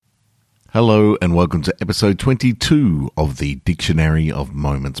Hello and welcome to episode 22 of the Dictionary of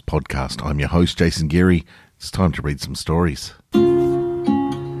Moments podcast. I'm your host, Jason Geary. It's time to read some stories.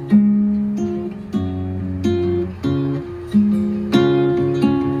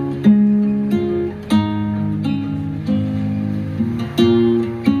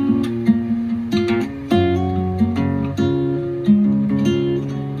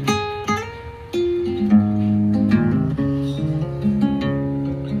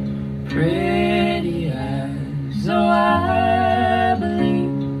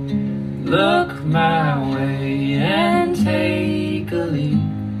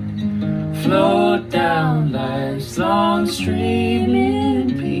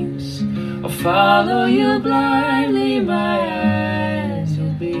 Follow you blindly, my eyes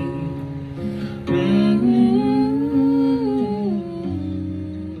will be.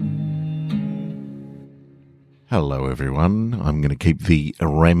 Hello everyone. I'm going to keep the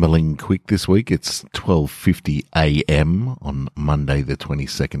rambling quick this week. It's 12:50 a.m. on Monday the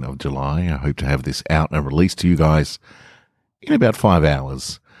 22nd of July. I hope to have this out and released to you guys in about 5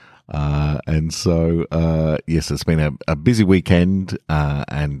 hours. Yes, it's been a busy weekend,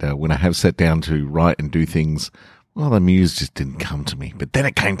 and when I have sat down to write and do things, well, the muse just didn't come to me. But then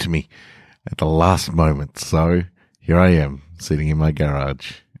it came to me at the last moment. So here I am, sitting in my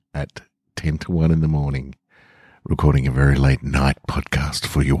garage at 10 to 1 in the morning, recording a very late night podcast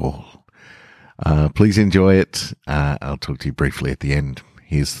for you all. Please enjoy it. I'll talk to you briefly at the end.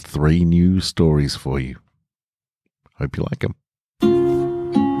 Here's 3 new stories for you. Hope you like them.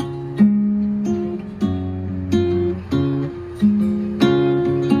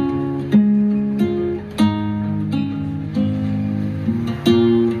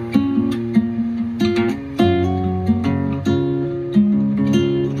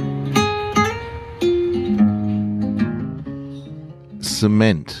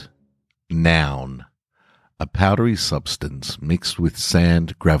 Cement, noun, a powdery substance mixed with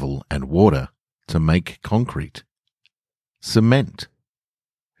sand, gravel, and water to make concrete. Cement.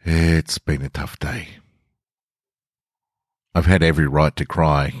 It's been a tough day. I've had every right to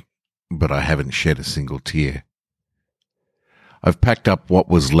cry, but I haven't shed a single tear. I've packed up what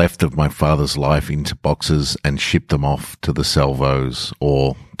was left of my father's life into boxes and shipped them off to the salvos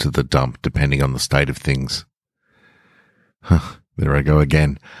or to the dump, depending on the state of things. There I go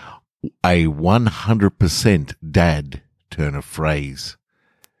again. A 100% dad turn of phrase,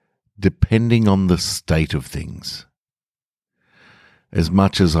 depending on the state of things. As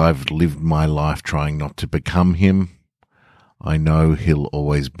much as I've lived my life trying not to become him, I know he'll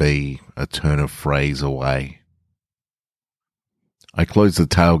always be a turn of phrase away. I close the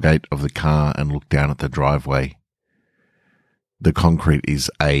tailgate of the car and look down at the driveway. The concrete is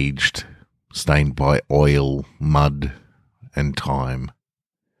aged, stained by oil, mud, and time.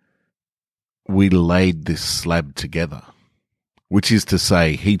 We laid this slab together, which is to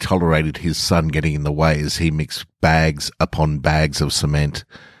say he tolerated his son getting in the way as he mixed bags upon bags of cement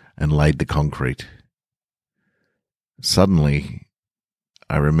and laid the concrete. Suddenly,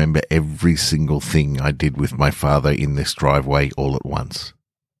 I remember every single thing I did with my father in this driveway all at once.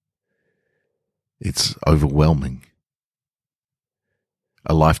 It's overwhelming.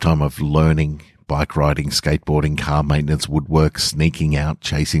 A lifetime of learning, bike riding, skateboarding, car maintenance, woodwork, sneaking out,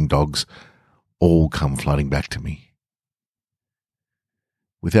 chasing dogs, all come flooding back to me.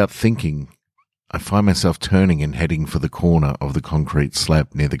 Without thinking, I find myself turning and heading for the corner of the concrete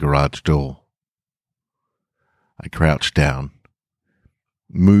slab near the garage door. I crouch down,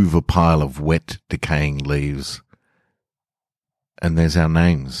 move a pile of wet, decaying leaves, and there's our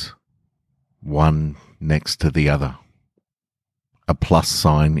names, one next to the other, a plus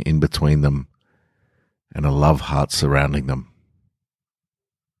sign in between them, and a love heart surrounding them.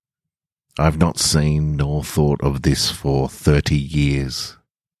 I've not seen nor thought of this for 30 years.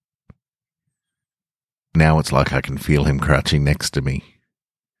 Now it's like I can feel him crouching next to me,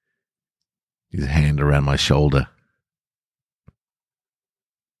 his hand around my shoulder.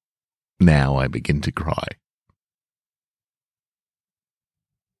 Now I begin to cry.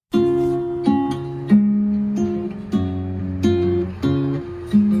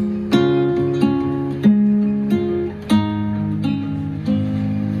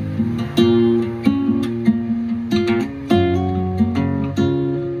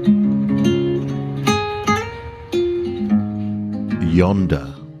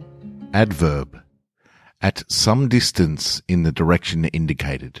 Yonder, adverb, at some distance in the direction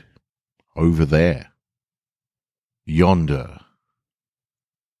indicated. Over there. Yonder.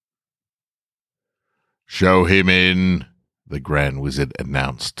 "Show him in," the Grand Wizard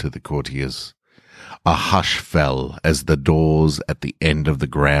announced to the courtiers. A hush fell as the doors at the end of the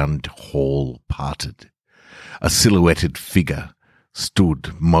ground hall parted. A silhouetted figure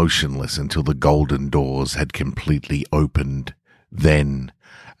stood motionless until the golden doors had completely opened. Then,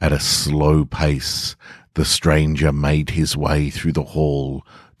 at a slow pace, the stranger made his way through the hall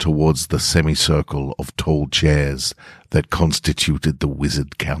towards the semicircle of tall chairs that constituted the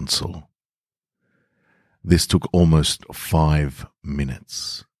Wizard Council. This took almost 5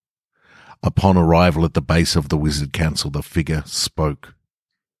 minutes. Upon arrival at the base of the Wizard Council, the figure spoke.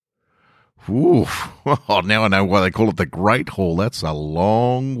 Oof, oh, now I know why they call it the Great Hall. That's a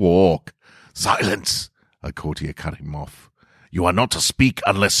long walk. Silence! A courtier cut him off. You are not to speak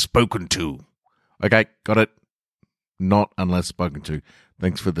unless spoken to. Okay, got it. Not unless spoken to.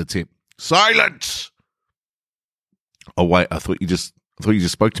 Thanks for the tip. Silence! Oh, wait, I thought you just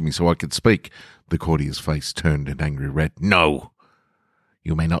spoke to me so I could speak. The courtier's face turned an angry red. No,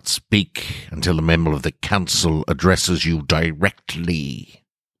 you may not speak until a member of the council addresses you directly.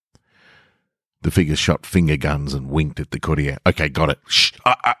 The figure shot finger guns and winked at the courtier. Okay, got it. Shh.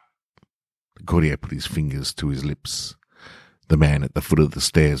 The courtier put his fingers to his lips. The man at the foot of the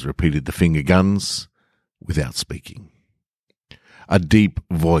stairs repeated the finger guns without speaking. A deep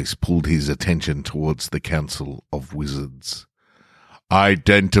voice pulled his attention towards the Council of Wizards.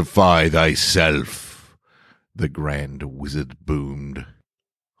 Identify thyself, the Grand Wizard boomed.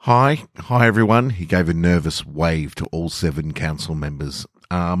 Hi everyone. He gave a nervous wave to all 7 council members.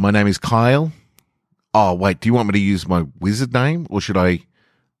 My name is Kyle. Oh, wait, do you want me to use my wizard name? Or should I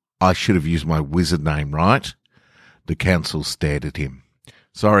should have used my wizard name, right? The council stared at him.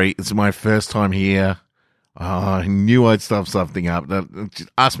 Sorry, it's my first time here. I knew I'd stuff something up. Just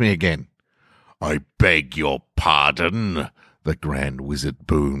ask me again. I beg your pardon, the Grand Wizard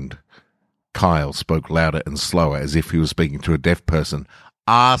boomed. Kyle spoke louder and slower as if he was speaking to a deaf person.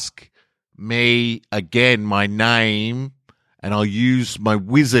 Ask me again my name, and I'll use my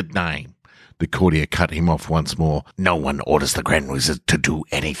wizard name. The courtier cut him off once more. No one orders the Grand Wizard to do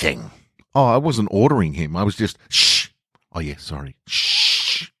anything. Oh, I wasn't ordering him. I was just... Shh. Oh, yeah, sorry.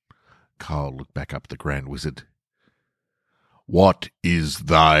 Shh. Kyle looked back up at the Grand Wizard. What is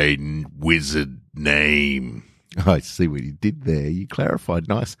thy wizard name? I see what you did there. You clarified.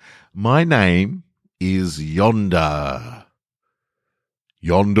 Nice. My name is Yonder.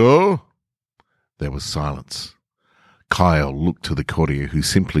 Yonder? There was silence. Kyle looked to the courtier, who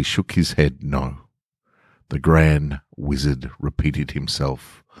simply shook his head no. The Grand Wizard repeated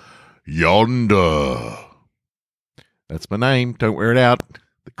himself. Yonder. That's my name. Don't wear it out.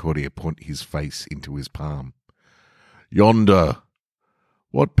 The courtier pointed his face into his palm. Yonder,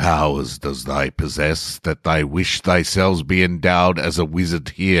 what powers does thy possess that thy wish thyself be endowed as a wizard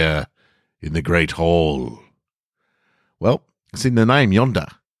here in the Great Hall? Well, it's in the name Yonder.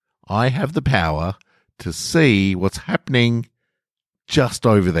 I have the power to see what's happening just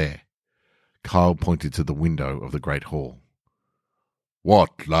over there. Kyle pointed to the window of the Great Hall.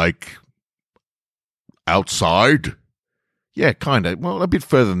 What, like outside? Yeah, kind of. Well, a bit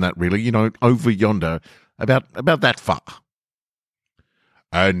further than that, really. You know, over yonder, about that far.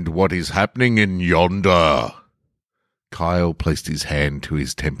 And what is happening in yonder? Kyle placed his hand to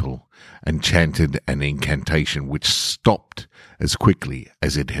his temple and chanted an incantation which stopped as quickly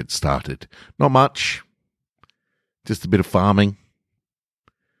as it had started. Not much. Just a bit of farming.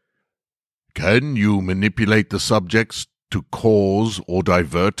 Can you manipulate the subjects to cause or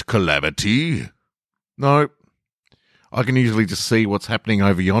divert calamity? No. I can usually just see what's happening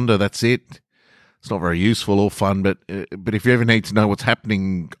over yonder, that's it. It's not very useful or fun, but if you ever need to know what's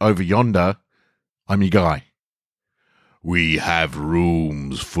happening over yonder, I'm your guy. We have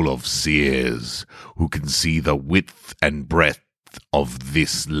rooms full of seers who can see the width and breadth of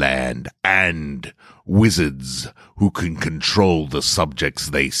this land, and wizards who can control the subjects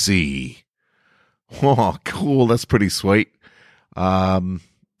they see. Oh, cool. That's pretty sweet. Well,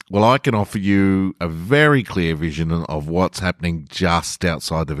 I can offer you a very clear vision of what's happening just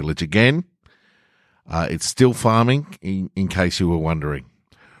outside the village. Again, it's still farming, in case you were wondering.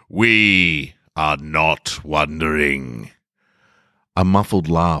 We are not wondering. A muffled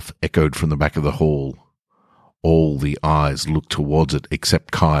laugh echoed from the back of the hall. All the eyes looked towards it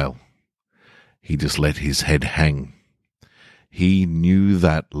except Kyle. He just let his head hang. He knew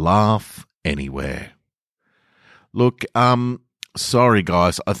that laugh anywhere. Look, sorry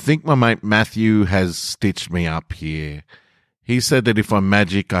guys, I think my mate Matthew has stitched me up here. He said that if I'm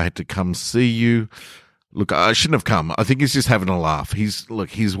magic, I had to come see you. Look, I shouldn't have come. I think he's just having a laugh. He's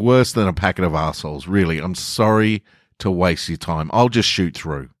worse than a packet of arseholes, really. I'm sorry to waste your time. I'll just shoot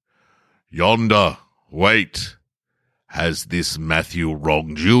through. Yonder, wait. Has this Matthew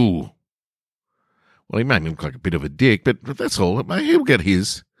wronged you? Well, he made me look like a bit of a dick, but that's all. He'll get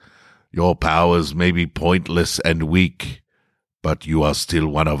his. Your powers may be pointless and weak, but you are still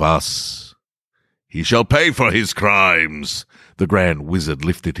one of us. He shall pay for his crimes. The Grand Wizard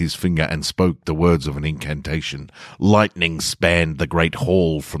lifted his finger and spoke the words of an incantation. Lightning spanned the great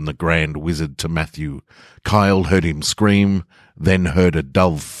hall from the Grand Wizard to Matthew. Kyle heard him scream, then heard a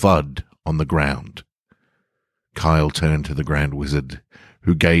dull thud on the ground. Kyle turned to the Grand Wizard,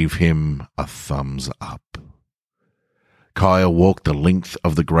 who gave him a thumbs up. Kyle walked the length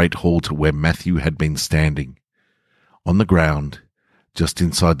of the great hall to where Matthew had been standing. On the ground, just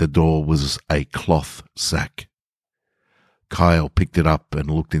inside the door, was a cloth sack. Kyle picked it up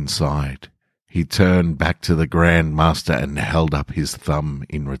and looked inside. He turned back to the Grand Master and held up his thumb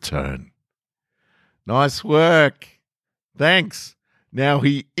in return. Nice work. Thanks. Now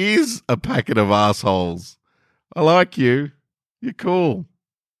he is a packet of assholes. I like you. You're cool.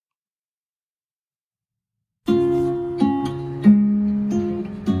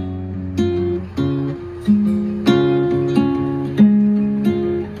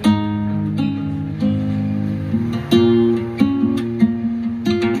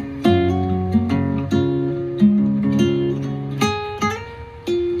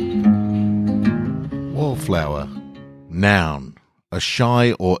 Wallflower. Noun. A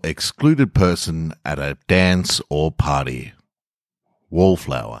shy or excluded person at a dance or party.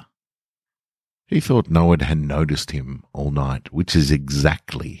 Wallflower. He thought no one had noticed him all night, which is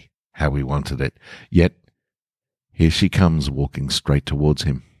exactly how he wanted it. Yet, here she comes walking straight towards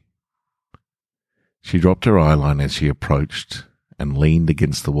him. She dropped her eyeline as she approached and leaned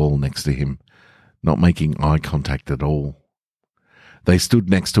against the wall next to him, not making eye contact at all. They stood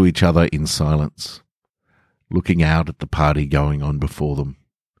next to each other in silence, looking out at the party going on before them.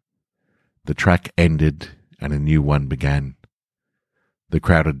 The track ended and a new one began. The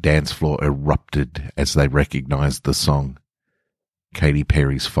crowded dance floor erupted as they recognized the song, Katy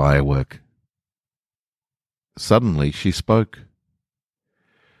Perry's Firework. Suddenly she spoke.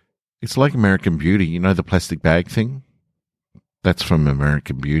 It's like American Beauty, you know the plastic bag thing? That's from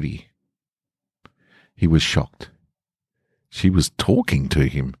American Beauty. He was shocked. She was talking to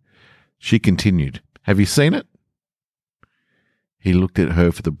him. She continued, Have you seen it? He looked at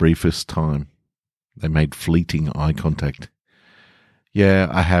her for the briefest time. They made fleeting eye contact. Yeah,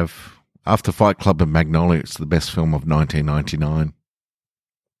 I have. After Fight Club and Magnolia, it's the best film of 1999.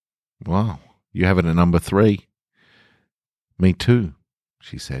 Wow, you have it at number 3. Me too,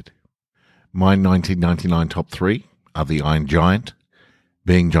 she said. My 1999 top 3 are The Iron Giant,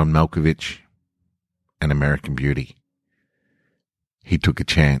 Being John Malkovich, and American Beauty. He took a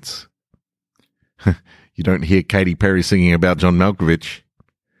chance. You don't hear Katy Perry singing about John Malkovich,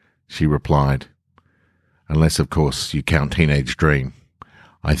 she replied. Unless, of course, you count Teenage Dream.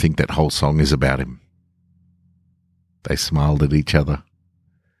 I think that whole song is about him. They smiled at each other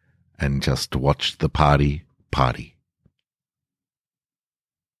and just watched the party.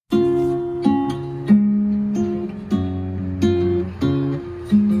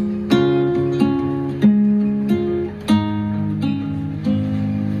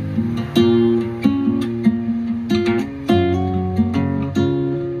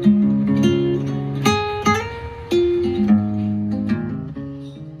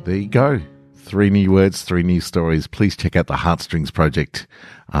 There you go. 3 new words, 3 new stories. Please check out the Heartstrings Project.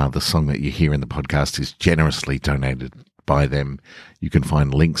 The song that you hear in the podcast is generously donated by them. You can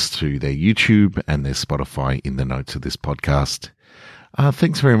find links to their YouTube and their Spotify in the notes of this podcast.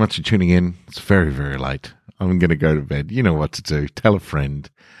 Thanks very much for tuning in. It's very, very late. I'm going to go to bed. You know what to do. Tell a friend.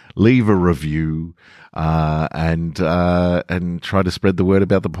 Leave a review. And try to spread the word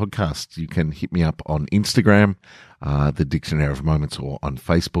about the podcast. You can hit me up on Instagram, the Dictionary of Moments, or on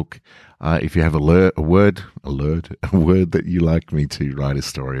Facebook. If you have a word that you like me to write a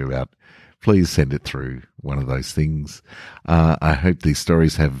story about, please send it through one of those things. I hope these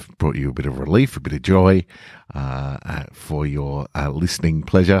stories have brought you a bit of relief, a bit of joy, for your listening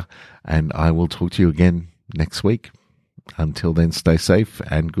pleasure. And I will talk to you again next week. Until then, stay safe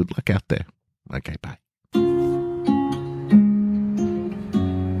and good luck out there. Okay, bye.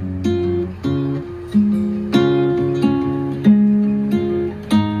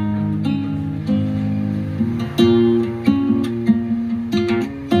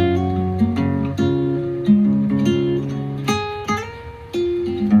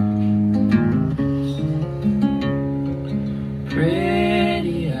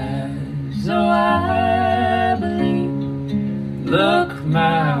 Pretty eyes, oh I believe. Look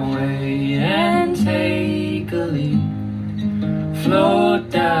my way and take a leap. Float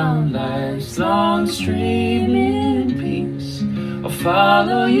down life's long stream in peace, or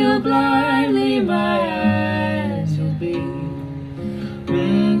follow you blindly, my